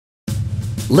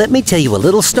Let me tell you a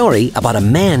little story about a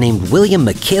man named William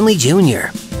McKinley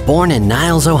Jr. Born in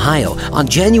Niles, Ohio on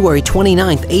January 29,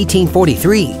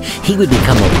 1843, he would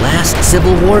become the last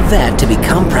Civil War vet to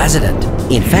become president.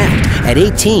 In fact, at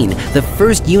 18, the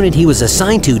first unit he was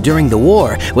assigned to during the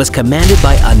war was commanded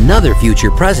by another future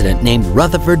president named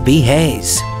Rutherford B.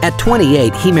 Hayes. At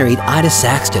 28, he married Ida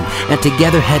Saxton and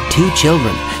together had 2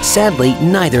 children. Sadly,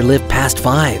 neither lived past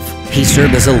 5. He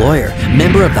served as a lawyer,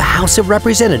 member of the House of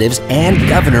Representatives, and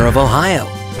governor of Ohio.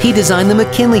 He designed the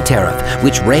McKinley Tariff,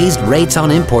 which raised rates on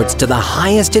imports to the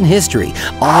highest in history,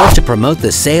 all to promote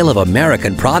the sale of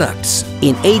American products.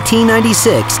 In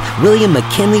 1896, William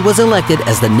McKinley was elected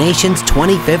as the nation's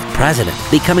 25th president,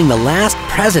 becoming the last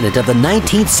president of the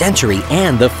 19th century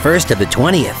and the first of the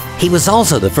 20th. He was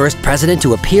also the first president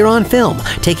to appear on film,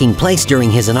 taking place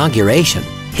during his inauguration.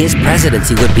 His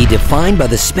presidency would be defined by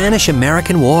the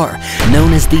Spanish-American War,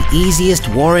 known as the easiest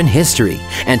war in history,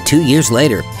 and 2 years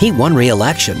later, he won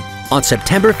re-election. On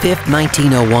September 5,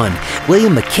 1901,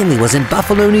 William McKinley was in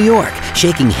Buffalo, New York,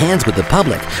 shaking hands with the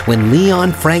public when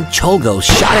Leon Frank Cholgos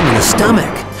shot him in the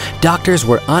stomach. Doctors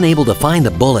were unable to find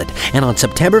the bullet, and on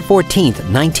September 14,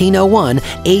 1901,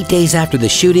 8 days after the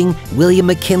shooting, William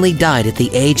McKinley died at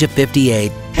the age of 58.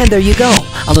 And there you go,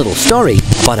 a little story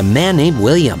about a man named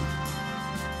William.